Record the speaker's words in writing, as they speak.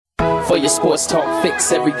For your sports talk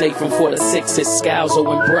fix every day from 4 to 6, it's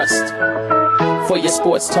Scalzo and Brust. For your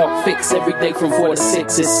sports talk fix every day from 4 to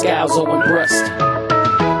 6, it's Scalzo and Brust.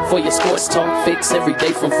 For your sports talk fix every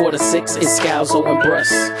day from 4 to 6, it's Scalzo and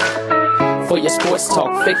Brust. For your sports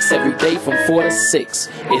talk fix every day from 4 to 6,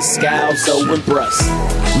 it's Scalzo and Brust.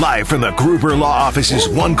 Live from the Gruber Law Office's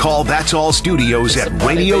One Call That's All studios at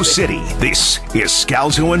Radio City, this is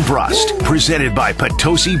Scalzo and Brust, presented by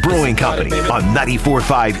Potosi Brewing Company on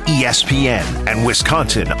 94.5 ESPN and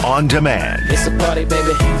Wisconsin On Demand. It's a party,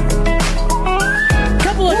 baby.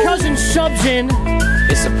 Couple of Cousins subs in.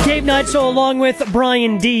 Gabe Neitzel along with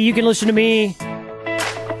Bryan Dee. You can listen to me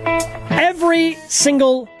every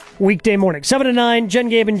single weekday morning, 7 to 9. Jen,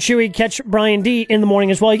 Gabe, and Chewy catch Bryan Dee in the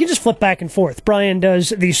morning as well. You can just flip back and forth. Brian does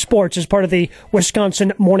the sports as part of the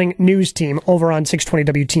Wisconsin Morning News team over on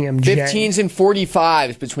 620 WTMJ. 15s and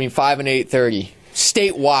 45s between 5 and 8:30.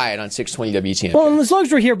 Statewide on 620 WTMJ. Well, and as long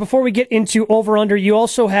as we're here, before we get into over-under, you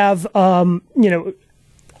also have,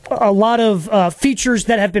 a lot of features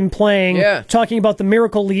that have been playing, talking about the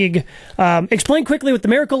Miracle League. Explain quickly what the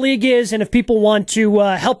Miracle League is, and if people want to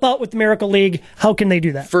help out with the Miracle League, how can they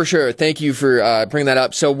do that? For sure. Thank you for bringing that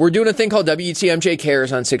up. So we're doing a thing called WTMJ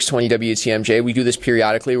Cares on 620 WTMJ. We do this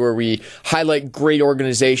periodically where we highlight great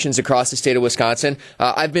organizations across the state of Wisconsin.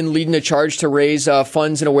 I've been leading a charge to raise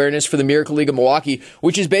funds and awareness for the Miracle League of Milwaukee,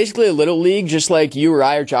 which is basically a little league just like you or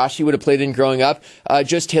I or Josh you would have played in growing up,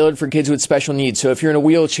 just tailored for kids with special needs. So if you're in a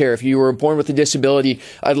wheelchair, if you were born with a disability,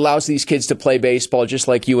 it allows these kids to play baseball just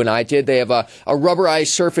like you and I did. They have a rubberized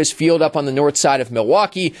surface field up on the north side of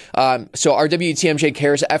Milwaukee. So our WTMJ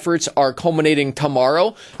Cares efforts are culminating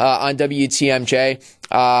tomorrow on WTMJ.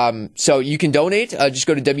 So you can donate. Just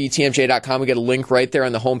go to WTMJ.com. We get a link right there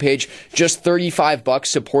on the homepage. Just $35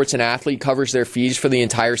 supports an athlete, covers their fees for the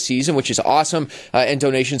entire season, which is awesome. And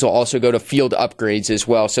donations will also go to field upgrades as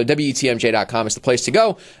well. So WTMJ.com is the place to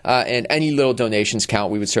go. And any little donations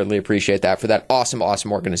count. We would certainly appreciate that for that awesome,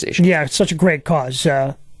 awesome organization. Yeah, it's such a great cause.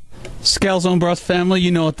 Scalzo and Brust family,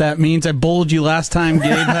 you know what that means. I bullied you last time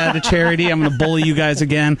Gabe had a charity. I'm going to bully you guys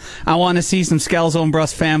again. I want to see some Scalzo and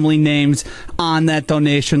Brust family names on that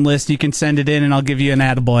donation list. You can send it in, and I'll give you an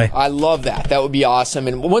attaboy. I love that. That would be awesome.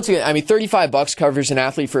 And once again, I mean, $35 covers an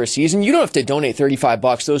athlete for a season. You don't have to donate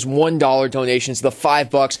 $35. Those $1 donations, the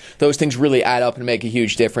 $5, those things really add up and make a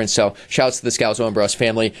huge difference. So shouts to the Scalzo and Brust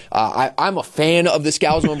family. I'm a fan of the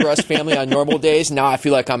Scalzo and Brust family on normal days. Now I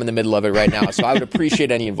feel like I'm in the middle of it right now. So I would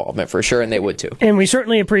appreciate any involvement for sure, and they would too. And we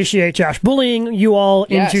certainly appreciate Josh bullying you all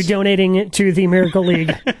into donating to the Miracle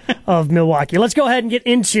League of Milwaukee. Let's go ahead and get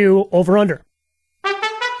into over-under.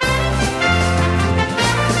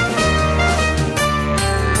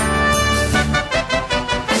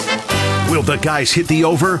 Will the guys hit the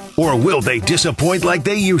over, or will they disappoint like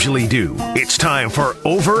they usually do? It's time for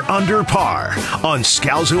Over Under Par on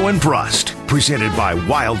Scalzo and Brust, presented by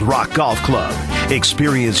Wild Rock Golf Club.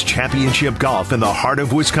 Experience championship golf in the heart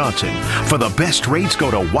of Wisconsin. For the best rates,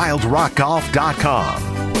 go to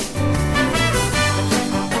wildrockgolf.com.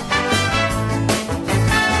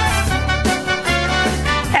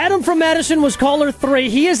 From Madison was caller 3.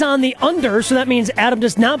 He is on the under, so that means Adam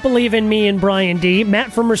does not believe in me and Bryan Dee.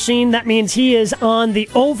 Matt from Racine, that means he is on the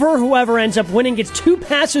over. Whoever ends up winning gets 2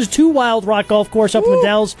 passes to Wild Rock Golf Course up in the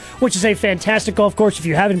Dells, which is a fantastic golf course. If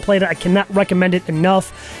you haven't played it, I cannot recommend it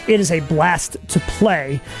enough. It is a blast to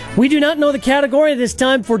play. We do not know the category this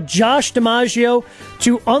time for Josh DiMaggio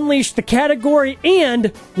to unleash the category and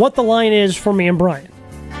what the line is for me and Brian.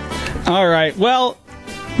 All right, well,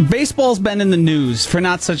 baseball's been in the news for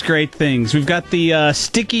not such great things. We've got the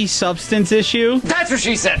sticky substance issue. That's what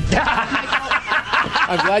she said.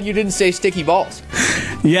 I'm glad you didn't say sticky balls.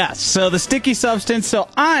 Yes, so the sticky substance. So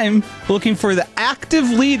I'm looking for the active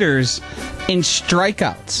leaders in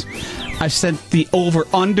strikeouts. I've set the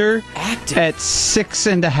over-under at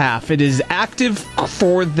 6.5. It is active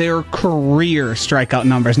for their career strikeout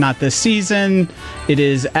numbers, not this season. It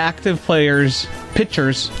is active players,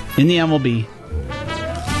 pitchers in the MLB.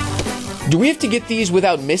 Do we have to get these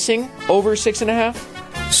without missing over 6.5?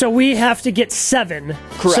 So we have to get 7.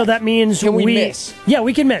 Correct. So that means can we miss? Yeah,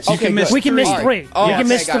 we can miss. Okay, we can miss 3. Oh, we can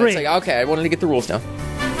miss 3. Okay, I wanted to get the rules down.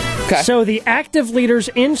 Okay. So the active leaders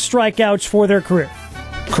in strikeouts for their career.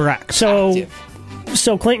 Correct. So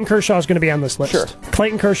Clayton Kershaw is going to be on this list. Sure.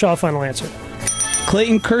 Clayton Kershaw, final answer.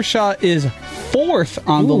 Clayton Kershaw is 4th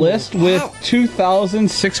on the list with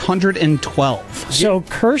 2,612. So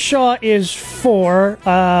Kershaw is 4.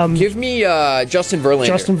 Give me Justin Verlander.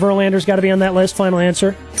 Justin Verlander's got to be on that list. Final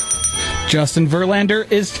answer. Justin Verlander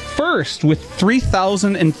is first with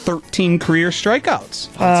 3,013 career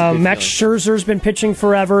strikeouts. Max Scherzer's been pitching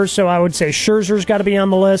forever, so I would say Scherzer's got to be on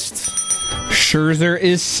the list. Scherzer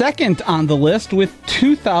is second on the list with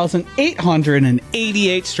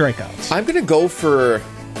 2,888 strikeouts. I'm going to go for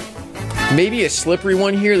maybe a slippery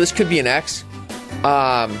one here. This could be an X.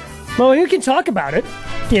 Well, you can talk about it.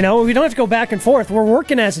 You know, we don't have to go back and forth. We're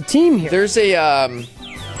working as a team here. There's a, I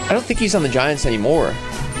don't think he's on the Giants anymore,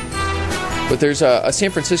 but there's a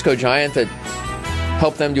San Francisco Giant that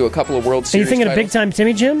helped them do a couple of World Series. Are you thinking titles. of Big Time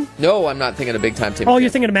Timmy Jim? No, I'm not thinking of Big Time Timmy Oh, Jim. you're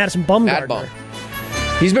thinking of Madison Bumgarner. Mad Bum.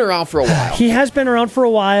 He's been around for a while. He has been around for a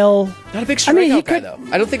while. Not a big strikeout guy, could, though.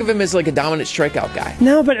 I don't think of him as like a dominant strikeout guy.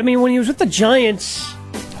 No, but I mean, when he was with the Giants,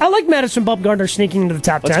 I like Madison Bumgarner sneaking into the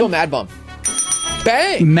top 10. Let's go Mad Bum.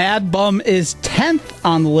 Bang! Mad Bum is 10th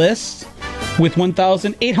on the list with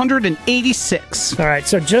 1,886. All right,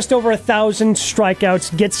 so just over 1,000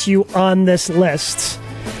 strikeouts gets you on this list.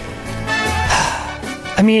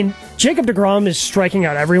 I mean, Jacob deGrom is striking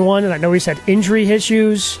out everyone, and I know he's had injury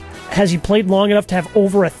issues. Has he played long enough to have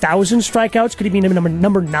over 1,000 strikeouts? Could he be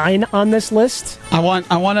number 9 on this list? I want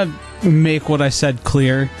to make what I said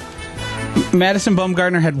clear. Madison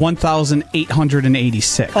Bumgarner had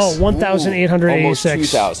 1,886. Oh, 1,886. Almost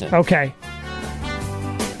 2,000. Okay.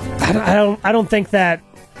 I don't think that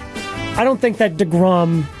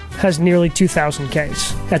DeGrom has nearly 2,000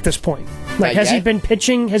 Ks at this point. Like, has he been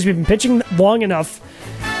pitching? Has he been pitching long enough?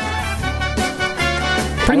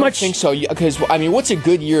 Pretty much. I don't think so, because I mean, what's a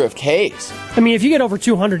good year of Ks? I mean, if you get over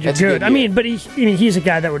 200, you're That's a good good. I year. mean, but he's a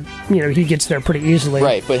guy that would, he gets there pretty easily.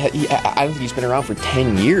 Right, but I don't think he's been around for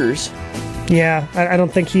 10 years. Yeah, I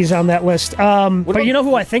don't think he's on that list. But you know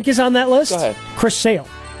who I think is on that list? Go ahead. Chris Sale.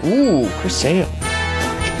 Ooh, Chris Sale.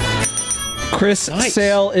 Chris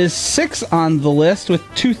Sale is 6th on the list with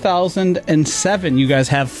 2,007. You guys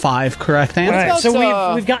have 5 correct All answers. right,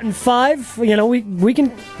 so we've gotten 5. You know, we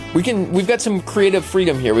can. We've got some creative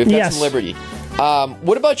freedom here. We've got some liberty.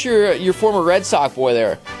 What about your former Red Sox boy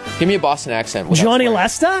there? Give me a Boston accent. Johnny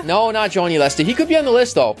Lesta? No, not Johnny Lesta. He could be on the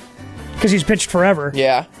list though. Because he's pitched forever.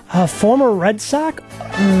 Yeah. Former Red Sox?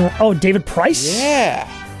 David Price? Yeah.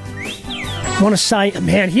 Want to sign?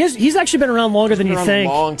 Man, he's actually been around longer than you think.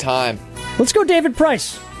 A long time. Let's go David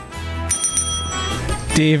Price.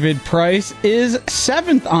 David Price is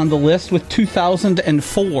 7th on the list with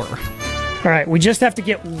 2,004. All right, we just have to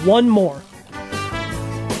get one more.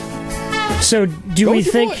 So, do we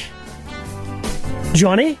think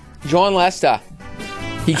Johnny? John Lesta.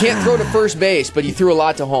 He can't throw to first base, but he threw a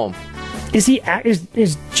lot to home. Is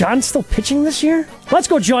is John still pitching this year? Let's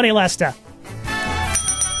go Johnny Lesta.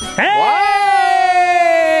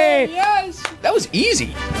 Hey! Yes! That was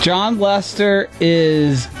easy. John Lester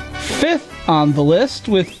is 5th on the list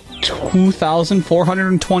with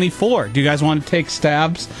 2,424. Do you guys want to take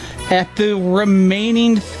stabs at the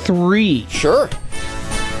remaining 3? Sure.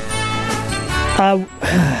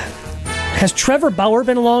 Has Trevor Bauer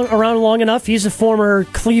been around long enough? He's a former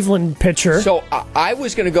Cleveland pitcher. So I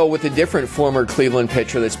was going to go with a different former Cleveland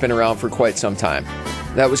pitcher that's been around for quite some time.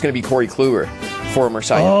 That was going to be Corey Kluber, former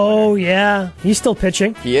Cy Young winner. Yeah. He's still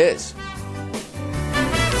pitching. He is.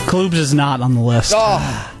 Klubs is not on the list.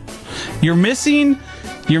 Oh. You're missing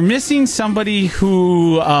somebody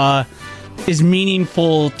who is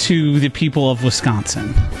meaningful to the people of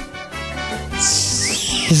Wisconsin.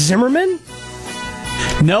 Zimmerman?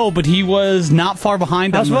 No, but he was not far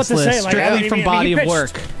behind on this list, strictly from body of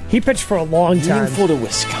work. He pitched for a long time. Meaningful to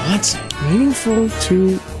Wisconsin. Meaningful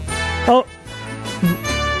to... Oh,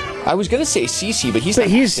 I was going to say CC, but he's But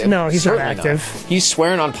not he's- active. no, he's not Certainly active. He's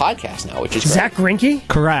swearing on podcasts now, which is great. Zach Greinke?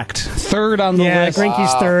 Correct. 3rd on the Yeah, list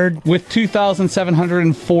Greinke's third. with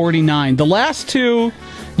 2,749. The last 2,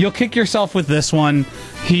 you'll kick yourself with this one.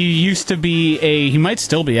 He used to be he might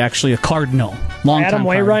still be actually a Cardinal. Long Adam time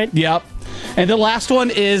Wainwright? Cardinal. Yep. And the last one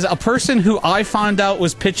is a person who I found out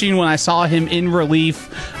was pitching when I saw him in relief,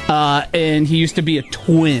 and he used to be a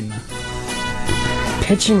Twin.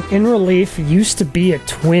 Pitching in relief, used to be a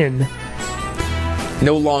Twin.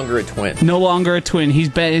 No longer a Twin. No longer a Twin.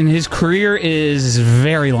 His career is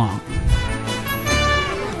very long.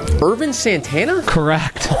 Irvin Santana?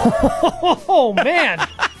 Correct. Oh, man.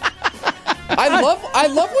 I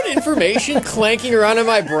love when information clanking around in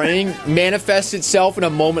my brain manifests itself in a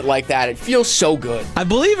moment like that. It feels so good. I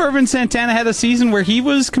believe Irvin Santana had a season where he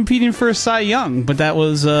was competing for a Cy Young, but that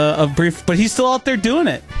was a brief. But he's still out there doing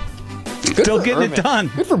it. Good Still for getting Irvin. it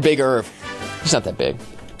done. Good for Big Irv. He's not that big.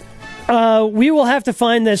 We will have to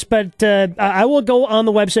find this, but I will go on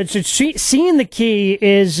the website. So Seeing the Key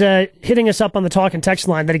is hitting us up on the talk and text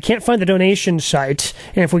line that he can't find the donation site,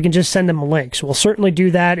 and if we can just send him a link. So we'll certainly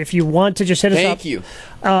do that. If you want to just hit us up. Thank you.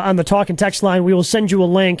 On the talk and text line, we will send you a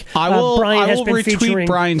link. I will retweet featuring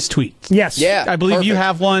Brian's tweet. Yes. Yeah, I believe you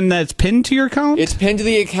have one that's pinned to your account? It's pinned to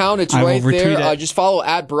the account. It's right there. Just follow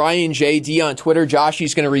at Bryan JD on Twitter. Josh,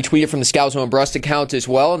 he's going to retweet it from the Scalzo and Brust account as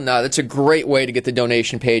well. And that's a great way to get the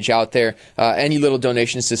donation page out there. Any little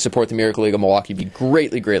donations to support the Miracle League of Milwaukee be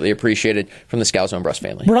greatly, greatly appreciated from the Scalzo and Brust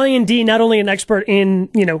family. Bryan Dee, not only an expert in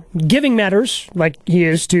giving matters like he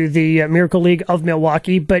is to the Miracle League of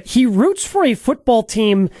Milwaukee, but he roots for a football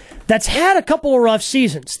team that's had a couple of rough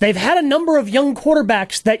seasons. They've had a number of young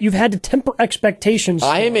quarterbacks that you've had to temper expectations for.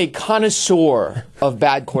 I am a connoisseur of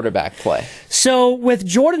bad quarterback play. So with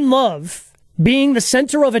Jordan Love being the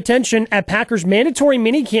center of attention at Packers' mandatory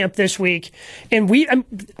minicamp this week, and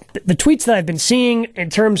the tweets that I've been seeing in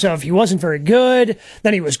terms of he wasn't very good,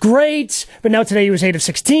 then he was great, but now today he was 8 of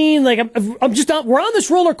 16. Like I'm just we're on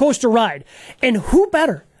this roller coaster ride, and who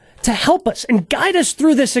better to help us and guide us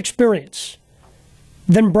through this experience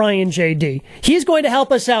than Bryan J.D. He's going to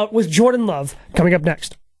help us out with Jordan Love coming up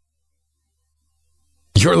next.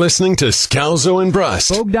 You're listening to Scalzo and Brust.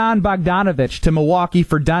 Bogdan Bogdanovic to Milwaukee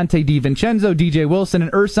for Dante DiVincenzo, DJ Wilson,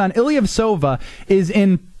 and Ersan Ilyasova is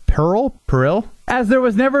in peril, as there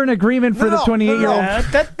was never an agreement for the 28-year-old.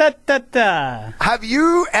 Have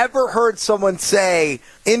you ever heard someone say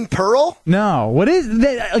in peril? No. What is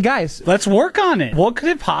that? Guys, let's work on it. What could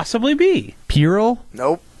it possibly be? Peril?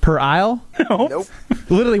 Nope. Per aisle? Nope.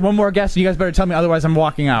 Literally one more guess, and you guys better tell me, otherwise I'm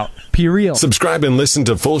walking out. P-Real. Subscribe and listen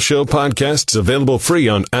to full show podcasts available free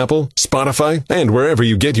on Apple, Spotify, and wherever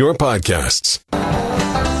you get your podcasts.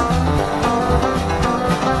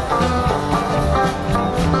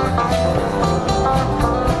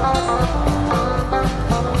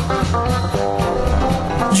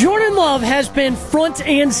 Jordan Love has been front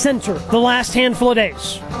and center the last handful of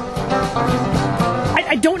days.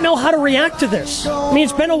 I don't know how to react to this. I mean,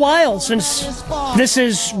 it's been a while since this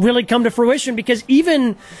has really come to fruition because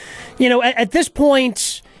even, at this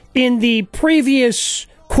point in the previous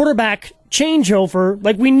quarterback changeover,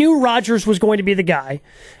 like we knew Rodgers was going to be the guy,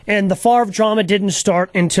 and the Favre drama didn't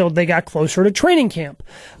start until they got closer to training camp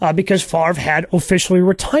because Favre had officially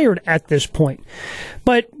retired at this point.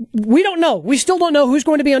 But we don't know. We still don't know who's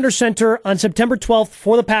going to be under center on September 12th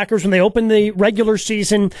for the Packers when they open the regular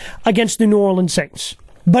season against the New Orleans Saints.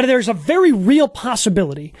 But there's a very real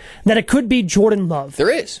possibility that it could be Jordan Love.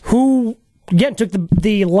 There is. Who, again, took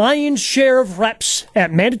the lion's share of reps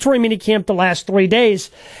at mandatory minicamp the last 3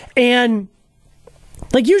 days. And,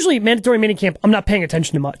 usually mandatory minicamp, I'm not paying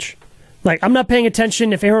attention to much. I'm not paying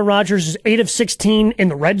attention if Aaron Rodgers is 8 of 16 in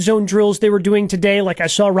the red zone drills they were doing today. I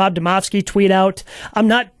saw Rob Domofsky tweet out. I'm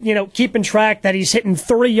not, keeping track that he's hitting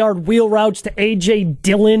 30-yard wheel routes to A.J.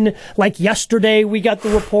 Dillon like yesterday we got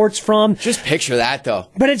the reports from. Just picture that, though.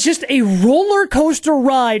 But it's just a roller coaster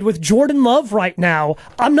ride with Jordan Love right now.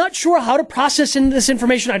 I'm not sure how to process this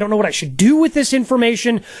information. I don't know what I should do with this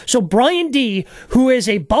information. So Bryan Dee, who is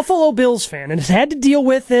a Buffalo Bills fan and has had to deal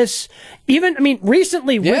with this,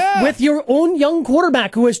 recently with your own young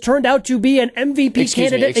quarterback who has turned out to be an MVP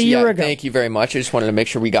candidate a year ago. Thank you very much. I just wanted to make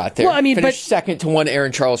sure we got there. Well, Finished second to one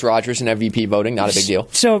Aaron Charles Rodgers in MVP voting. Not a big deal.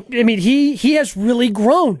 So, he has really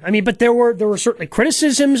grown. But there were certainly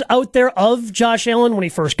criticisms out there of Josh Allen when he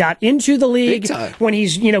first got into the league, when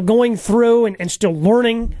he's, going through and still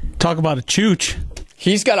learning. Talk about a chooch.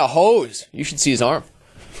 He's got a hose. You should see his arm.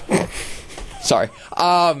 Sorry.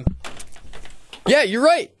 Yeah, you're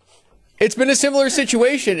right. It's been a similar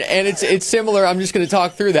situation, and it's similar. I'm just going to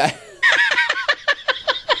talk through that.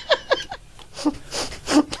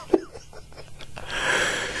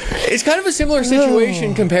 It's kind of a similar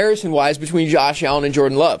situation comparison-wise between Josh Allen and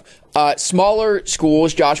Jordan Love. Smaller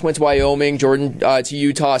schools, Josh went to Wyoming, Jordan to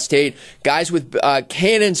Utah State, guys with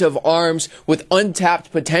cannons of arms with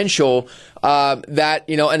untapped potential that,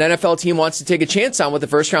 an NFL team wants to take a chance on with the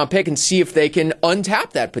first-round pick and see if they can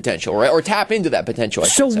untap that potential, right? Or tap into that potential,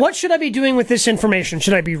 So what should I be doing with this information?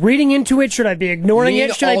 Should I be reading into it? Should I be ignoring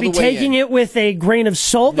it? Should I be taking it with a grain of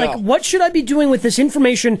salt? No. What should I be doing with this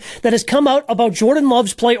information that has come out about Jordan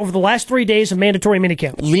Love's play over the last 3 days of mandatory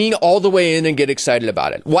minicamp? Lean all the way in and get excited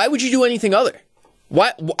about it. Why would you do anything other?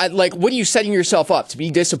 What are you setting yourself up to be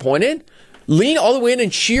disappointed? Lean all the way in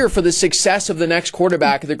and cheer for the success of the next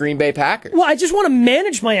quarterback of the Green Bay Packers. Well, I just want to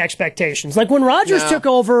manage my expectations. When Rodgers took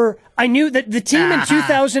over, I knew that the team in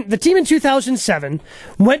 2007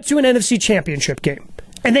 went to an NFC Championship game,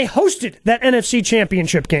 and they hosted that NFC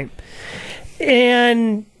Championship game.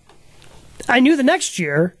 And I knew the next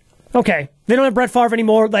year Okay, they don't have Brett Favre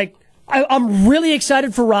anymore. Like, I'm really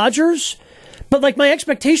excited for Rodgers, but like my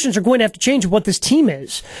expectations are going to have to change of what this team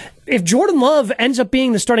is. If Jordan Love ends up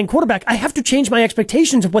being the starting quarterback, I have to change my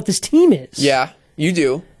expectations of what this team is. Yeah, you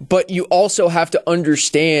do. But you also have to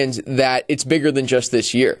understand that it's bigger than just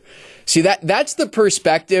this year. See, that's the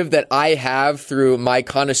perspective that I have through my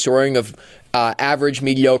connoisseuring of average,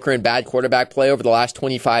 mediocre, and bad quarterback play over the last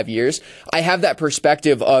 25 years. I have that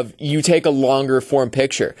perspective of you take a longer form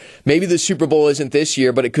picture. Maybe the Super Bowl isn't this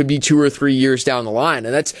year, but it could be 2 or 3 years down the line.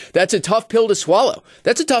 And that's a tough pill to swallow.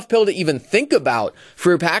 That's a tough pill to even think about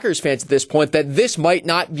for Packers fans at this point, that this might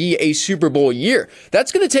not be a Super Bowl year.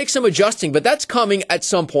 That's going to take some adjusting, but that's coming at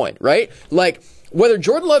some point, right? Like, whether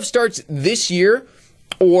Jordan Love starts this year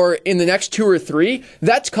or in the next 2 or 3,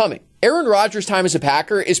 that's coming. Aaron Rodgers' time as a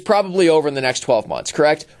Packer is probably over in the next 12 months,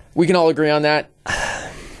 correct? We can all agree on that?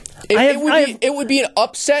 It would be an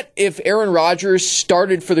upset if Aaron Rodgers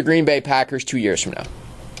started for the Green Bay Packers 2 years from now.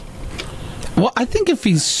 Well, I think if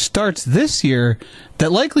he starts this year,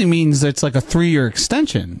 that likely means that it's like a 3-year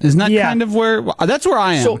extension. Isn't that kind of where... That's where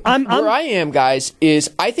I am. So where I am, guys, is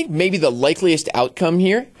I think maybe the likeliest outcome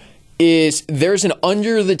here is there's an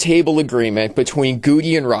under-the-table agreement between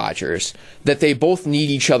Goody and Rodgers that they both need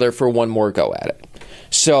each other for one more go at it.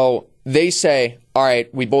 So they say, all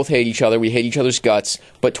right, we both hate each other, we hate each other's guts,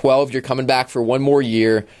 but 12, you're coming back for one more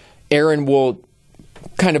year. Aaron will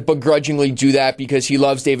kind of begrudgingly do that because he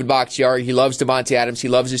loves David Bakhtiari, he loves Devontae Adams, he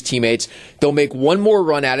loves his teammates. They'll make one more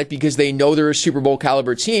run at it because they know they're a Super Bowl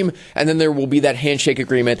caliber team, and then there will be that handshake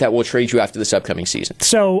agreement that will trade you after this upcoming season.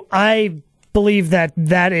 So I believe that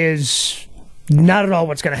is not at all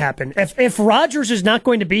what's going to happen. If Rodgers is not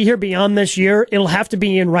going to be here beyond this year, it'll have to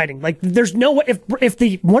be in writing. Like, there's no way.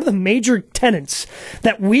 If one of the major tenets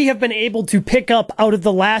that we have been able to pick up out of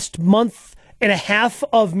the last month and a half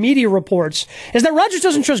of media reports is that Rodgers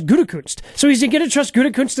doesn't trust Gutekunst. So he's going to trust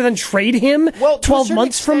Gutekunst to then trade him 12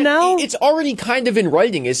 months from now? It's already kind of in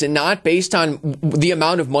writing, is it not, based on the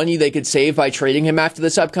amount of money they could save by trading him after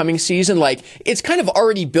this upcoming season? Like, it's kind of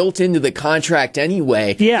already built into the contract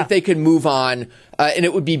anyway that they could move on and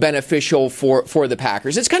it would be beneficial for the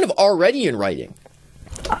Packers. It's kind of already in writing.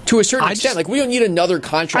 To a certain extent. Like, we don't need another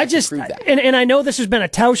contract to prove that. And I know this has been a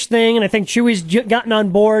Tausch thing, and I think Chewy's gotten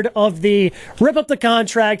on board of the rip up the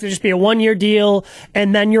contract, it'll just be a 1-year deal,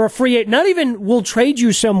 and then you're a free agent. Not even we'll trade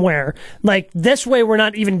you somewhere. Like, this way we're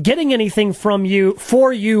not even getting anything from you,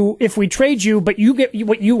 for you, if we trade you, but you get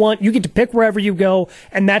what you want. You get to pick wherever you go,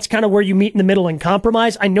 and that's kind of where you meet in the middle and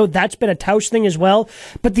compromise. I know that's been a Tausch thing as well.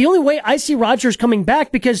 But the only way I see Rodgers coming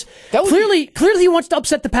back, because clearly he wants to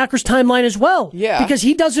upset the Packers timeline as well. Yeah. Because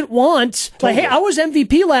he doesn't want, like, hey, I was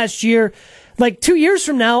MVP last year. Like, 2 years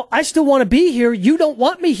from now, I still want to be here. You don't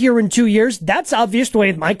want me here in 2 years. That's obvious, the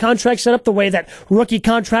way my contract's set up, the way that rookie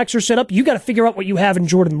contracts are set up. You got to figure out what you have in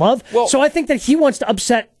Jordan Love. Well, so I think that he wants to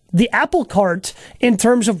upset the apple cart in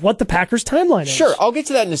terms of what the Packers' timeline is. Sure, I'll get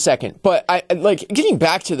to that in a second. But I like getting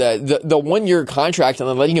back to the 1-year contract and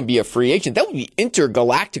then letting him be a free agent. That would be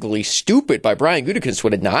intergalactically stupid by Brian Gutekunst,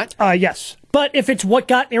 would it not? Yes. But if it's what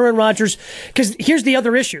got Aaron Rodgers, because here's the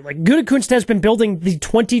other issue. Like, Gutekunst has been building the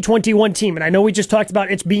 2021 team, and I know we just talked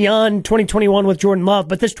about it's beyond 2021 with Jordan Love,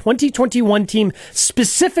 but this 2021 team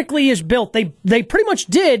specifically is built. They pretty much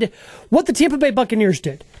did what the Tampa Bay Buccaneers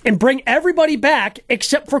did and bring everybody back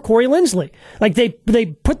except for Corey Linsley. Like, they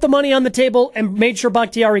put the money on the table and made sure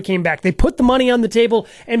Bakhtiari came back. They put the money on the table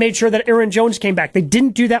and made sure that Aaron Jones came back. They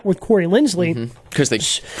didn't do that with Corey Linsley. Because they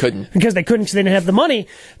couldn't. Because they didn't have the money.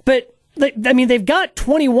 But they've got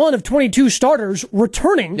 21 of 22 starters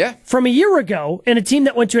returning from a year ago in a team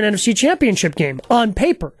that went to an NFC Championship game on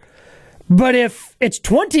paper. But if it's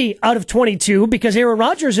 20 out of 22 because Aaron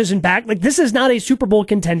Rodgers isn't back, like, this is not a Super Bowl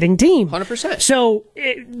contending team. 100%. So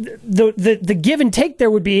the give and take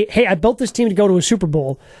there would be, hey, I built this team to go to a Super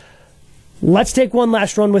Bowl. Let's take one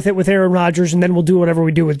last run with it with Aaron Rodgers, and then we'll do whatever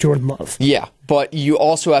we do with Jordan Love. Yeah, but you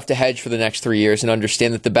also have to hedge for the next 3 years and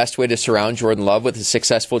understand that the best way to surround Jordan Love with a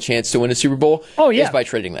successful chance to win a Super Bowl is by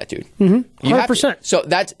trading that dude. 100%. So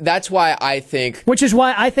that's why I think... Which is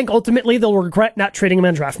why I think ultimately they'll regret not trading him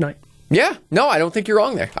on draft night. Yeah, no, I don't think you're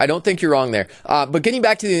wrong there. But getting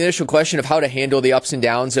back to the initial question of how to handle the ups and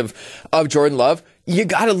downs of Jordan Love, you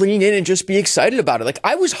got to lean in and just be excited about it. Like,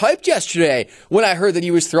 I was hyped yesterday when I heard that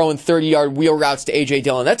he was throwing 30-yard wheel routes to A.J.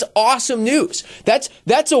 Dillon. That's awesome news.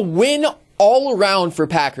 That's a win all around for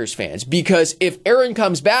Packers fans, because if Aaron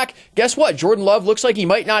comes back, guess what? Jordan Love looks like he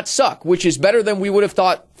might not suck, which is better than we would have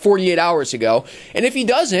thought 48 hours ago. And if he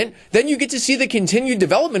doesn't, then you get to see the continued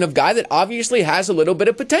development of a guy that obviously has a little bit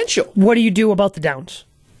of potential. What do you do about the downs?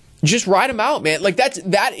 Just ride him out, man. Like,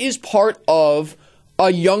 that is part of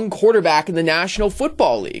a young quarterback in the National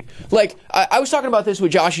Football League. Like, I was talking about this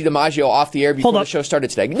with Joshie DiMaggio off the air before the show started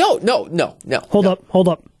today. No. Hold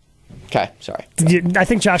up. Okay, sorry. I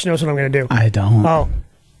think Josh knows what I'm going to do. I don't. Oh.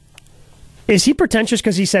 Is he pretentious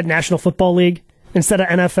because he said National Football League instead of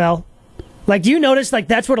NFL? Like, do you notice, like,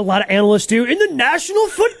 that's what a lot of analysts do in the National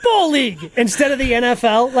Football League instead of the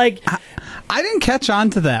NFL? Like, I didn't catch on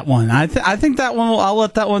to that one. I think that one, I'll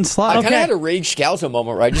let that one slide. I kind of had a Rage Scalzo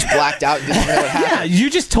moment where I just blacked out and didn't know what happened. Yeah, you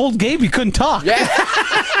just told Gabe you couldn't talk. Yeah.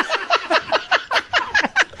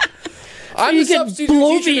 I'm you the get substitute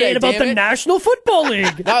teacher today, bloviate about damn the it. National Football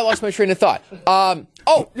League. Now I lost my train of thought.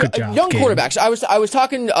 Good job, young Gabe. quarterbacks. I was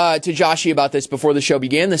talking to Joshie about this before the show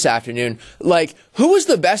began this afternoon. Like, who was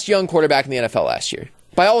the best young quarterback in the NFL last year?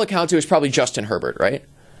 By all accounts, it was probably Justin Herbert, right?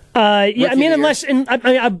 Yeah, I mean, unless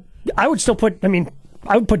I would still put. I mean,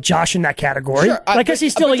 I would put Josh in that category. Sure, because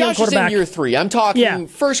he's still a young Josh quarterback. Is in year 3. I'm talking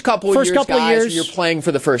first couple of years, guys, where you're playing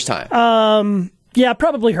for the first time. Yeah,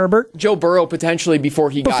 probably Herbert. Joe Burrow potentially before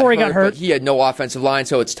he got hurt. But he had no offensive line,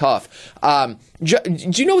 so it's tough. Do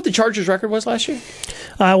you know what the Chargers' record was last year?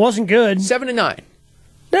 It wasn't good. 7-9.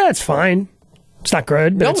 That's fine. It's not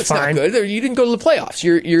good, but it's fine. Not good. You didn't go to the playoffs.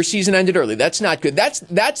 Your season ended early. That's not good.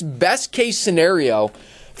 That's best case scenario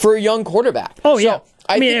for a young quarterback. Oh, yeah.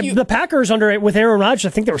 I mean, the Packers with Aaron Rodgers, I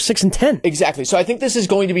think they were 6-10. Exactly. So I think this is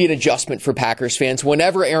going to be an adjustment for Packers fans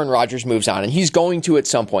whenever Aaron Rodgers moves on, and he's going to at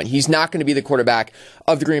some point. He's not going to be the quarterback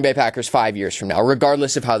of the Green Bay Packers 5 years from now,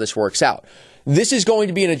 regardless of how this works out. This is going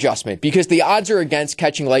to be an adjustment because the odds are against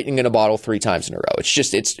catching lightning in a bottle 3 times in a row. It's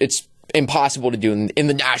just it's impossible to do in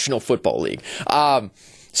the National Football League.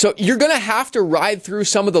 So you're going to have to ride through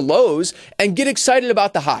some of the lows and get excited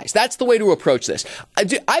about the highs. That's the way to approach this.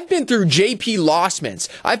 I've been through J.P. Lossmans.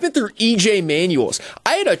 I've been through E.J. Manuels.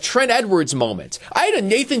 I had a Trent Edwards moment. I had a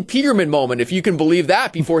Nathan Peterman moment, if you can believe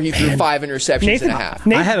that, before he threw 5 interceptions and a half.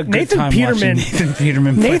 I had a good time watching Nathan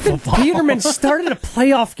Peterman play football. Nathan Peterman started a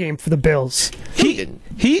playoff game for the Bills. He didn't.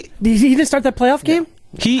 He didn't start that playoff game?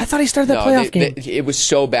 I thought he started that playoff game. It was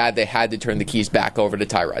so bad they had to turn the keys back over to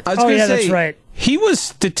Tyrod. That's right. He was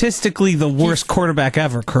statistically the worst quarterback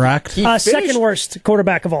ever, correct? Second worst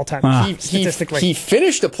quarterback of all time, statistically. He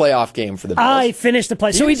finished a playoff game for the Bills. I finished the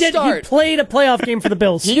play. So he did. He played a playoff game for the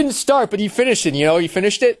Bills. He didn't start, but he finished it. You know, he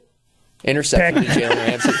finished it. Interception to Jalen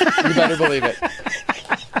Ramsey. You better believe it.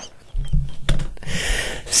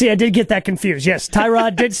 See, I did get that confused. Yes,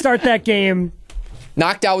 Tyrod did start that game.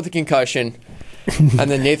 Knocked out with a concussion. And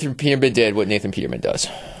then Nathan Peterman did what Nathan Peterman does.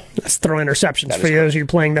 Let's throw interceptions for those of you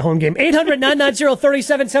playing the home game.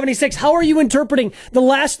 800-990-3776. How are you interpreting the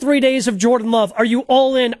last 3 days of Jordan Love? Are you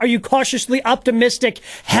all in? Are you cautiously optimistic?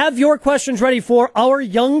 Have your questions ready for our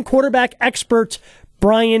young quarterback expert,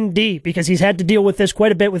 Bryan Dee, because he's had to deal with this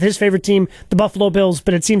quite a bit with his favorite team, the Buffalo Bills,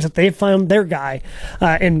 but it seems that they've found their guy.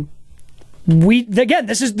 And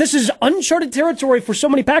this is uncharted territory for so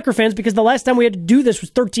many Packer fans because the last time we had to do this was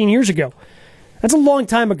 13 years ago. That's a long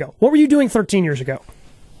time ago. What were you doing 13 years ago?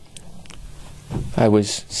 I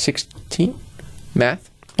was 16. Math.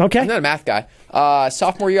 Okay. I'm not a math guy.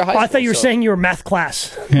 Sophomore year of high school. I thought you were saying you were math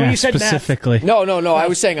class. Yeah, when you said specifically. math. No. I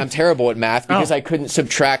was saying I'm terrible at math because I couldn't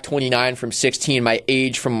subtract 29 from 16, my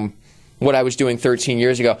age from what I was doing 13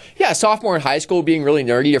 years ago. Yeah, sophomore in high school, being really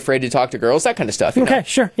nerdy, afraid to talk to girls, that kind of stuff. Okay, know?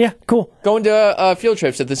 Sure. Yeah, cool. Going to field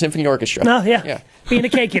trips at the Symphony Orchestra. Oh, yeah. Being a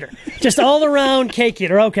cake eater. Just all around cake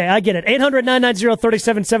eater. Okay, I get it.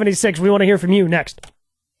 800-990-3776. We want to hear from you next.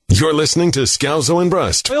 You're listening to Scalzo and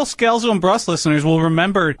Brust. Loyal Scalzo and Brust listeners will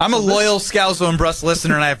remember... I'm a loyal Scalzo and Brust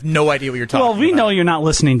listener, and I have no idea what you're talking about. Well, we know you're not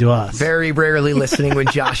listening to us. Very rarely listening when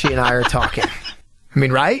Joshie and I are talking. I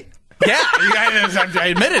mean, right? Yeah, I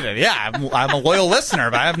admitted it. Yeah, I'm a loyal listener,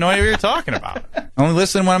 but I have no idea what you're talking about. I only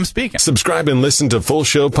listen when I'm speaking. Subscribe and listen to full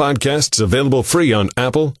show podcasts available free on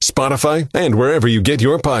Apple, Spotify, and wherever you get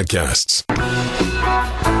your podcasts.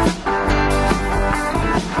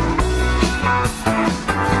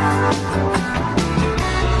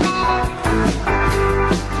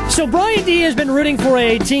 So Bryan Dee has been rooting for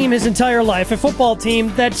a team his entire life, a football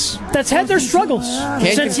team that's had their struggles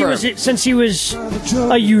since he was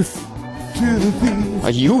a youth.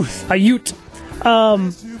 A youth.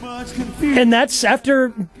 And that's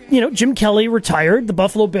after, Jim Kelly retired. The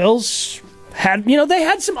Buffalo Bills had, they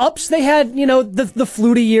had some ups. They had, the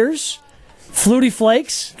Flutie years, Flutie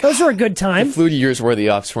Flakes. Those were a good time. The Flutie years were the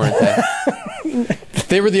ups, weren't they?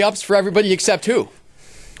 They were the ups for everybody except who?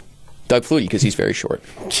 Doug Flutie, because he's very short.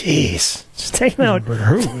 Jeez. Just taking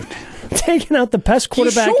out the best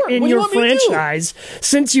quarterback in your franchise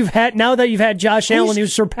now that you've had Josh Allen,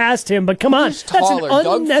 who's surpassed him. But come on, that's an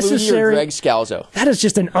unnecessary. Doug Flutie or Greg Scalzo? That is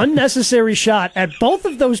just an unnecessary shot at both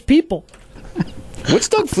of those people. What's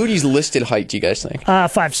Doug Flutie's listed height, do you guys think?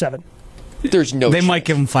 5'7". There's no They chance. might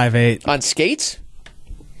give him 5'8". On skates?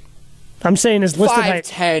 I'm saying his listed height.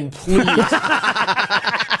 5'10", please.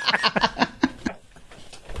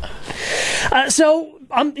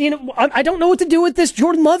 I don't know what to do with this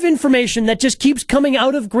Jordan Love information that just keeps coming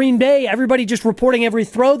out of Green Bay. Everybody just reporting every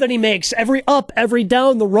throw that he makes, every up, every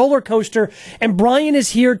down, the roller coaster. And Bryan is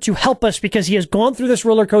here to help us because he has gone through this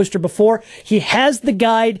roller coaster before. He has the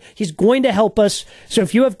guide. He's going to help us. So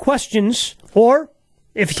if you have questions or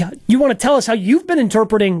if you want to tell us how you've been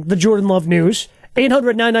interpreting the Jordan Love news,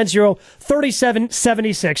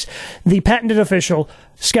 800-990-3776, the patented official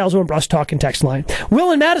Scalzo and Brust talk and text line.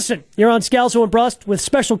 Will and Madison, you're on Scalzo and Brust with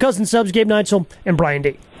special cousin subs Gabe Neitzel and Bryan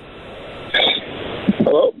Dee.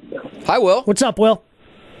 Hello? Hi, Will. What's up, Will?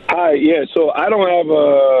 Hi, yeah, so I don't have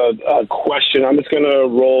a question. I'm just going to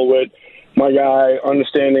roll with my guy,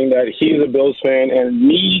 understanding that he's a Bills fan, and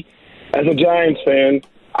me, as a Giants fan,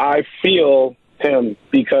 I feel him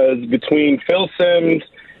because between Phil Simms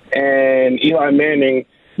and Eli Manning,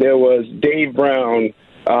 there was Dave Brown,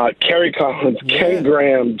 Kerry Collins, Ken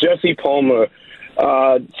Graham, Jesse Palmer,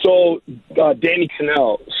 Danny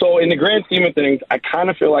Cannell. So in the grand scheme of things, I kind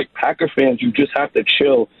of feel like Packer fans, you just have to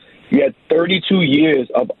chill. You had 32 years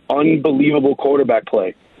of unbelievable quarterback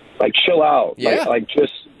play. Like, chill out. Yeah.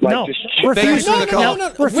 Refuse to No. Refuse Will to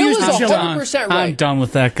is chill out. 100% right. I'm done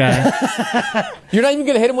with that guy. You're not even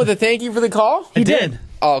going to hit him with a thank you for the call? He did.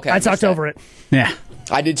 Oh, okay. I talked over it. Yeah.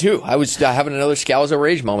 I did too. I was having another Scalzo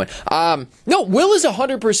rage moment. No, Will is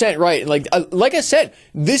 100% right. Like I said,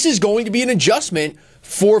 this is going to be an adjustment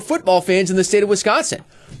for football fans in the state of Wisconsin.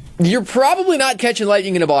 You're probably not catching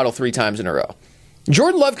lightning in a bottle 3 times in a row.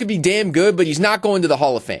 Jordan Love could be damn good, but he's not going to the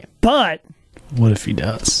Hall of Fame. But what if he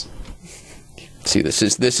does? See, this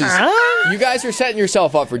is you guys are setting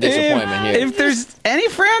yourself up for disappointment here. If there's any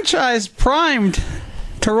franchise primed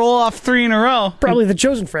to roll off 3 in a row, probably the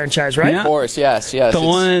chosen franchise, right? Yeah. Of course, yes. The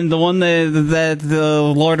one that the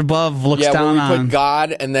Lord above looks down where we on. put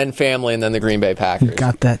God and then family and then the Green Bay Packers. You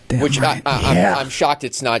got that damn Which right. I'm shocked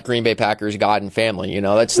it's not Green Bay Packers, God and family. You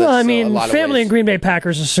know, that's Well, I a mean, lot of family ways. and Green Bay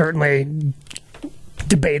Packers is certainly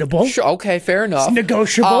debatable. Sure, okay, fair enough. It's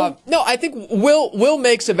negotiable. No, I think Will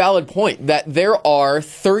makes a valid point that there are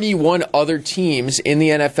 31 other teams in the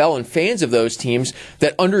NFL and fans of those teams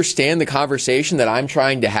that understand the conversation that I'm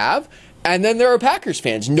trying to have. And then there are Packers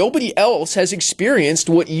fans. Nobody else has experienced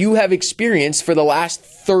what you have experienced for the last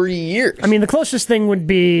 30 years. I mean, the closest thing would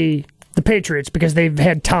be the Patriots because they've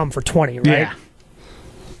had Tom for 20, right? Yeah.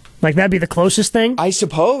 Like, that'd be the closest thing? I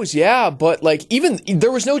suppose, yeah. But, even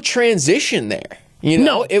there was no transition there. You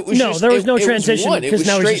know, No, it was no, just, there was no it transition was because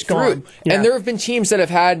now he's straight just gone. through. Yeah. And there have been teams that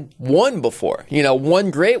have had one before. You know,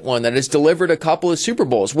 one great one that has delivered a couple of Super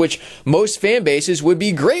Bowls, which most fan bases would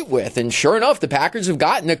be great with. And sure enough, the Packers have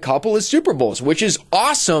gotten a couple of Super Bowls, which is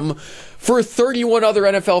awesome for 31 other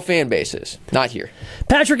NFL fan bases. Not here.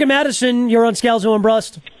 Patrick and Madison, you're on Scalzo and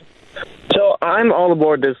Brust. So I'm all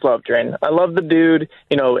aboard this Love train. I love the dude.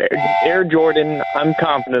 You know, Air Jordan, I'm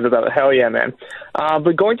confident about it. Hell yeah, man.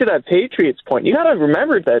 But going to that Patriots point, you got to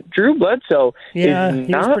remember that Drew Bledsoe is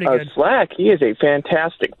not a slack. He is a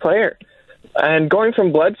fantastic player. And going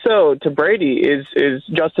from Bledsoe to Brady is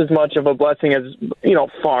just as much of a blessing as,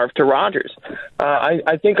 Favre to Rodgers.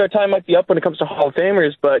 I think our time might be up when it comes to Hall of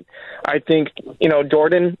Famers, but I think,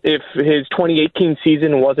 Jordan, if his 2018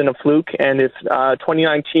 season wasn't a fluke and if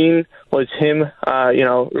 2019 was him,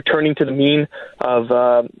 returning to the mean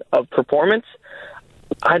of performance,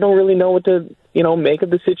 I don't really know what to, make of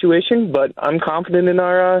the situation, but I'm confident in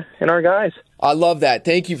our guys. I love that.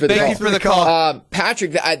 Thank you for the call. Thank you for the call.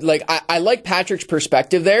 Patrick, I like Patrick's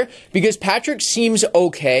perspective there because Patrick seems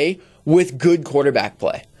okay with good quarterback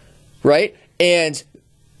play, right? And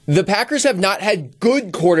the Packers have not had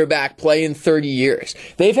good quarterback play in 30 years.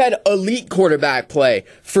 They've had elite quarterback play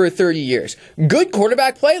for 30 years. Good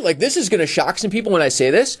quarterback play, this is going to shock some people when I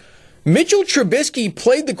say this. Mitchell Trubisky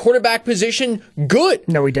played the quarterback position good.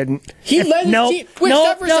 No, he didn't. He led his team. Wait,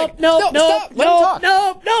 stop for a second. Stop. Let him talk.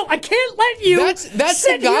 No, I can't let you That's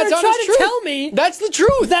sit the God's here and try honest to truth. tell me That's the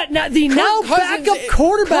truth. that now backup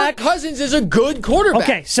quarterback. Kirk Cousins is a good quarterback.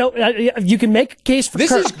 Okay, so you can make a case for This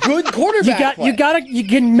Kirk. is good quarterback play. You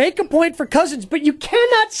can make a point for Cousins, but you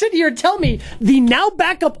cannot sit here and tell me the now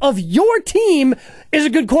backup of your team is a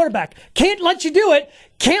good quarterback. Can't let you do it.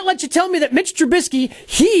 Can't let you tell me that Mitch Trubisky,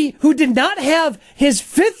 he who did not have his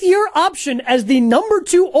 5th-year option as the number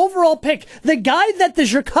 2 overall pick, the guy that the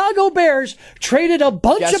Chicago Bears traded a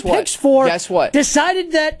bunch of picks for,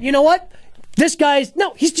 decided that, you know what? This guy's,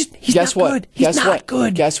 he's not good. He's not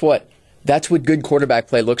good. Guess what? That's what good quarterback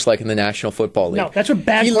play looks like in the National Football League. No, that's what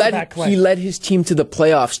bad quarterback play. He led his team to the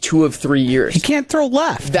playoffs 2 of 3 years. He can't throw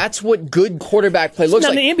left. That's what good quarterback play looks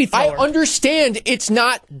not like. an ambi I thrower. understand it's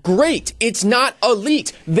not great. It's not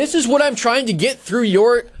elite. This is what I'm trying to get through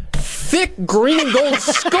your thick green and gold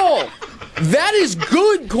skull. That is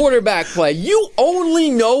good quarterback play. You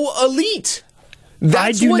only know elite.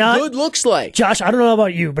 That's good looks like. Josh, I don't know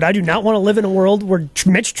about you, but I do not want to live in a world where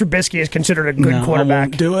Mitch Trubisky is considered a good quarterback. I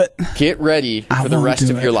won't do it. Get ready for the rest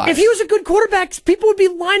of your life. If he was a good quarterback, people would be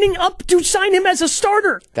lining up to sign him as a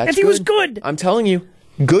starter. If he was good. I'm telling you,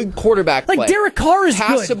 good quarterback play. Like Derek Carr is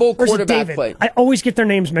Passable good. quarterback David? play. I always get their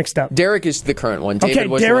names mixed up. Derek is the current one.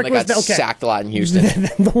 David was Derek the one that got was sacked a lot in Houston.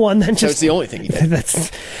 the one that So it's the only thing he did.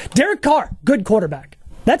 Derek Carr, good quarterback.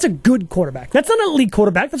 That's a good quarterback. That's not an elite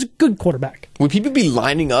quarterback. That's a good quarterback. Would people be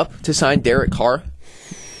lining up to sign Derek Carr?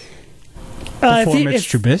 Before Mitch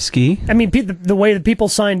Trubisky. I mean, the way that people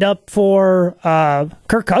signed up for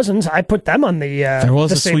Kirk Cousins, I put them on the there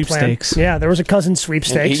was the a same sweepstakes. Plan. Yeah, there was a Cousins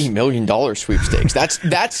sweepstakes. $80 million sweepstakes.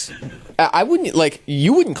 That's. I wouldn't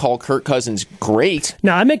you wouldn't call Kirk Cousins great.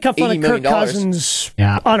 No, I make fun of Kirk $80 Cousins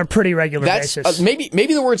on a pretty regular basis. Maybe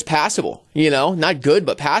the word's passable. Not good,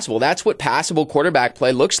 but passable. That's what passable quarterback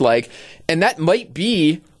play looks like, and that might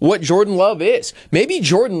be what Jordan Love is. Maybe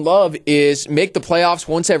Jordan Love is make the playoffs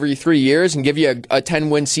once every 3 years and give you a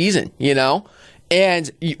 10-win season.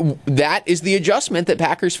 And that is the adjustment that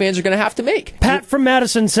Packers fans are going to have to make. Pat from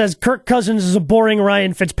Madison says Kirk Cousins is a boring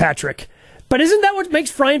Ryan Fitzpatrick. But isn't that what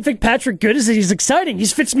makes Ryan Fitzpatrick good? Is that he's exciting?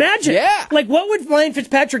 He's Fitzmagic. Yeah. Like, what would Ryan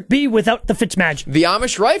Fitzpatrick be without the Fitzmagic? The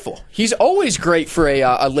Amish rifle. He's always great for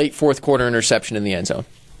a late fourth quarter interception in the end zone.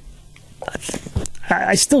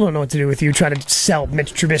 I still don't know what to do with you trying to sell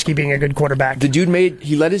Mitch Trubisky being a good quarterback. The dude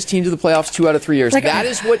he led his team to the playoffs 2 out of 3 years.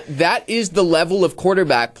 That is the level of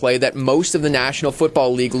quarterback play that most of the National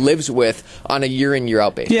Football League lives with on a year in, year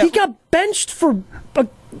out basis. Yeah. He got benched for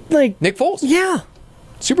Nick Foles. Yeah.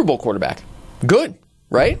 Super Bowl quarterback. Good,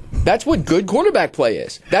 right? That's what good quarterback play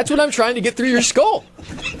is. That's what I'm trying to get through your skull.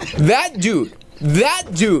 That dude,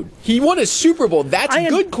 he won a Super Bowl. That's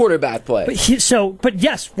good quarterback play. But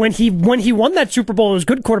yes, when he won that Super Bowl, it was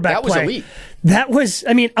good quarterback play. That was elite. That was,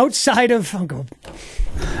 outside of...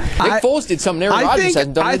 Nick Foles did something Aaron Rodgers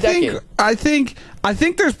hasn't done in a decade. I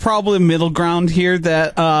think there's probably a middle ground here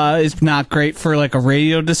that is not great for like a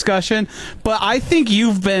radio discussion, but I think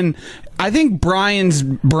Brian's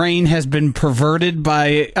brain has been perverted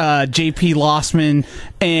by J.P. Lossman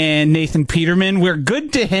and Nathan Peterman, where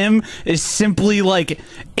good to him is simply like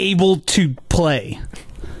able to play.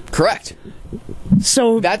 Correct.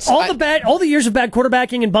 So all the years of bad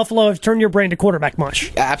quarterbacking in Buffalo have turned your brain to quarterback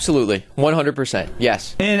mush. Absolutely, 100%.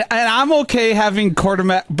 Yes. And I'm okay having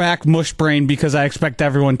quarterback mush brain because I expect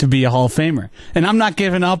everyone to be a Hall of Famer, and I'm not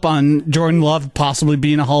giving up on Jordan Love possibly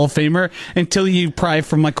being a Hall of Famer until you pry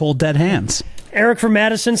from my cold dead hands. Eric from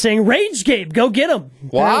Madison saying, Rage Gabe, go get him.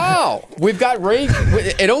 Wow. We've got rage.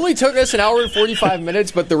 It only took us an hour and 45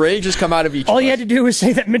 minutes, but the rage has come out of each All of us. you had to do was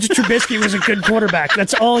say that Mitch Trubisky was a good quarterback.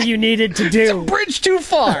 That's all you needed to do. It's a bridge too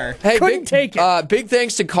far. Hey, Couldn't take it. Big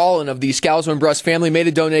thanks to Colin of the Scalzo and Brust family. Made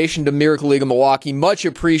a donation to Miracle League of Milwaukee. Much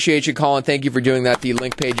appreciate you, Colin. Thank you for doing that. The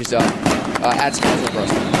link page is up at Scalzo and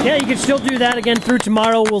Brust. Yeah, you can still do that again through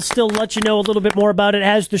tomorrow. We'll still let you know a little bit more about it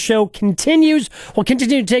as the show continues. We'll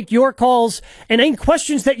continue to take your calls and any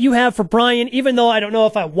questions that you have for Brian, even though I don't know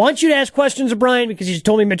if I want you to ask questions of Brian because he's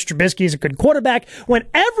told me Mitch Trubisky is a good quarterback when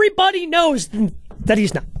everybody knows that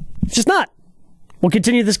he's not. It's just not. We'll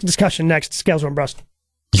continue this discussion next. Scalzo and Brust.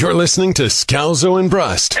 You're listening to Scalzo and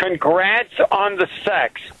Brust. Congrats on the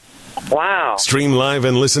sex. Wow. Stream live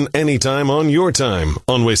and listen anytime on your time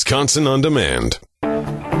on Wisconsin On Demand.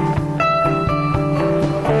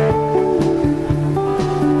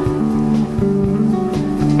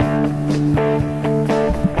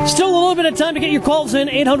 Still a little bit of time to get your calls in.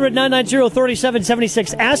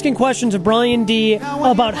 800-990-3776. Asking questions of Bryan Dee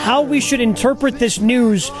about how we should interpret this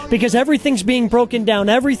news because everything's being broken down.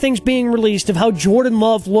 Everything's being released of how Jordan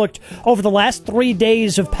Love looked over the last 3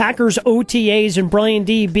 days of Packers OTAs, and Bryan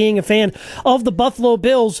Dee, being a fan of the Buffalo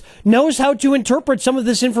Bills, knows how to interpret some of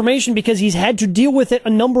this information because he's had to deal with it a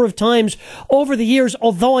number of times over the years,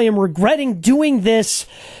 although I am regretting doing this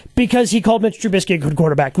because he called Mitch Trubisky a good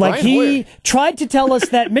quarterback. Like, he tried to tell us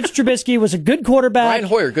that Mitch Trubisky was a good quarterback. Brian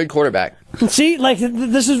Hoyer, good quarterback. See, like,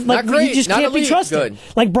 this is like, he just can't be trusted. Good.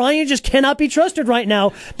 Like, Brian just cannot be trusted right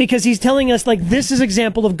now because he's telling us, like, this is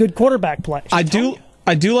example of good quarterback play. I do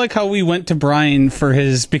I do like how we went to Bryan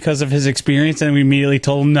because of his experience, and we immediately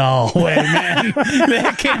told him, no way, man.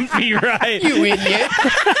 That can't be right. You idiot.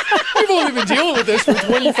 We've only been dealing with this for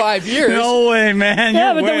 25 years. No way, man.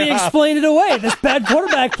 Yeah, You're but then way we off. explained it away. This bad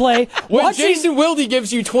quarterback play. When Jason Wilde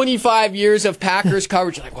gives you 25 years of Packers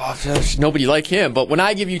coverage, you're like, well, there's nobody like him. But when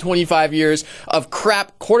I give you 25 years of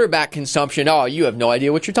crap quarterback consumption, oh, you have no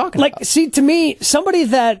idea what you're talking about. See, to me, somebody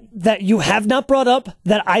that you have not brought up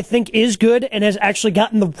that I think is good and has actually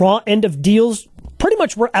gotten the raw end of deals pretty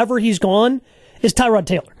much wherever he's gone is Tyrod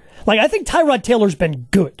Taylor. Like, I think Tyrod Taylor's been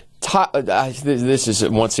good. This is,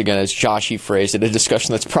 once again, as Joshy phrased it, a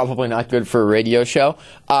discussion that's probably not good for a radio show.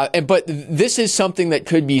 But this is something that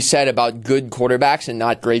could be said about good quarterbacks and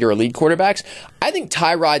not great or elite quarterbacks. I think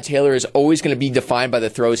Tyrod Taylor is always going to be defined by the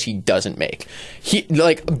throws he doesn't make.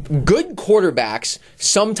 Good quarterbacks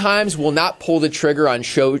sometimes will not pull the trigger on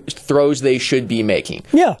throws they should be making.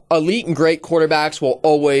 Yeah. Elite and great quarterbacks will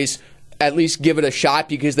always at least give it a shot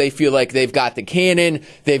because they feel like they've got the cannon,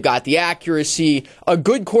 they've got the accuracy. A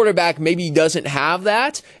good quarterback maybe doesn't have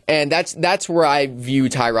that, and that's where I view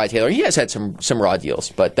Tyrod Taylor. He has had some raw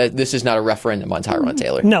deals, but this is not a referendum on Tyrod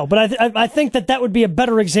Taylor. No, but I think that would be a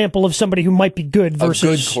better example of somebody who might be good versus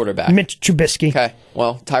a good quarterback. Mitch Trubisky. Okay,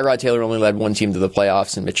 well, Tyrod Taylor only led one team to the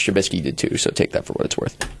playoffs, and Mitch Trubisky did too, so take that for what it's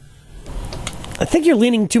worth. I think you're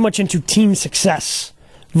leaning too much into team success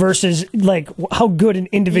versus like how good an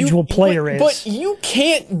individual player is. But you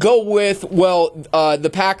can't go with, the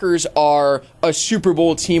Packers are a Super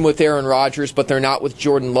Bowl team with Aaron Rodgers, but they're not with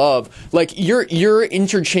Jordan Love. Like, you're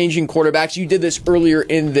interchanging quarterbacks. You did this earlier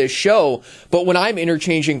in this show, but when I'm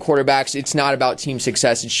interchanging quarterbacks, it's not about team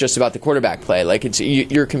success. It's just about the quarterback play. Like,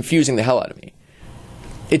 you're confusing the hell out of me.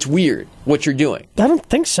 It's weird what you're doing. I don't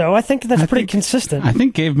think so. I think that's pretty consistent. I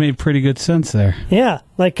think Gabe made pretty good sense there. Yeah,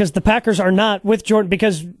 because the Packers are not with Jordan,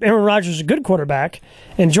 because Aaron Rodgers is a good quarterback,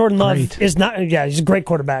 and Jordan Love is not. Yeah, he's a great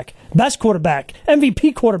quarterback. Best quarterback.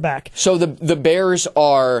 MVP quarterback. So the Bears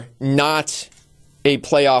are not a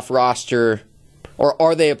playoff roster, or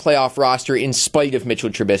are they a playoff roster in spite of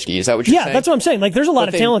Mitchell Trubisky? Is that what you're saying? Yeah, that's what I'm saying. Like, there's a lot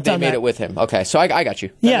of talent on that. They made it with him. Okay, so I got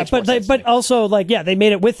you. Yeah, but also, they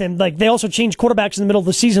made it with him. Like, they also changed quarterbacks in the middle of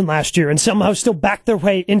the season last year and somehow still backed their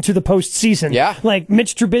way into the postseason. Yeah. Like,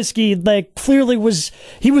 Mitch Trubisky, clearly was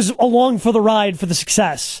along for the ride for the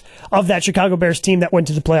success of that Chicago Bears team that went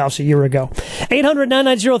to the playoffs a year ago.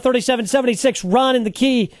 800-990-3776. Ron in the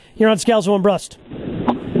Key. You're on Scalzo and Brust.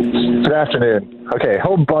 Good afternoon. Okay,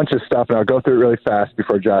 whole bunch of stuff, and I'll go through it really fast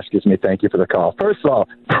before Josh gives me thank you for the call. First of all,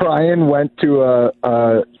 Bryan went to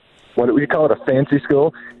what do we call it, a fancy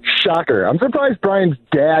school? Shocker. I'm surprised Bryan's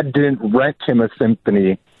dad didn't rent him a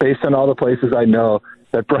symphony based on all the places I know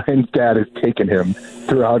that Bryan's dad has taken him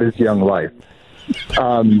throughout his young life.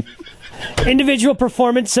 Individual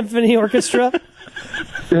performance symphony orchestra?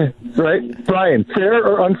 Right? Bryan, fair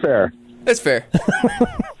or unfair? That's fair.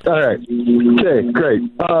 All right. Okay, great.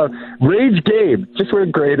 Rage Gabe. Just wear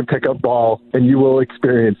gray to pick up ball, and you will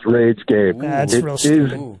experience Rage Gabe. That's real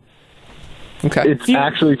stupid. Okay. It's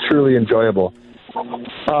actually truly enjoyable.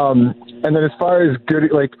 And then as far as good,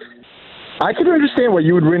 I could understand why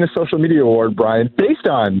you would win a social media award, Bryan, based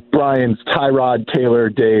on Bryan's Tyrod Taylor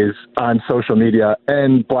days on social media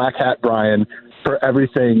and Black Hat Bryan for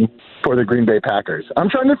everything for the Green Bay Packers.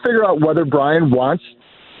 I'm trying to figure out whether Bryan wants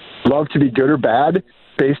Love to be good or bad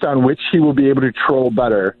based on which he will be able to troll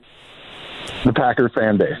better the Packer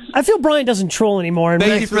fan base. I feel Bryan doesn't troll anymore.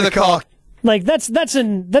 Thank you for the call. Like, that's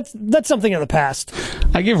something of the past.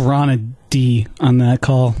 I give Ron a D on that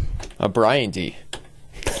call. A Bryan D.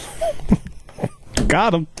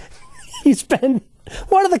 Got him. He's been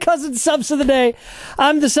one of the cousin subs of the day.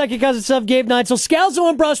 I'm the second cousin sub, Gabe Neitzel. Scalzo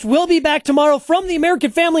and Brust will be back tomorrow from the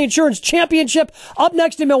American Family Insurance Championship. Up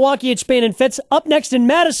next in Milwaukee, it's Spain and Fitz. Up next in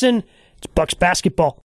Madison, it's Bucks basketball.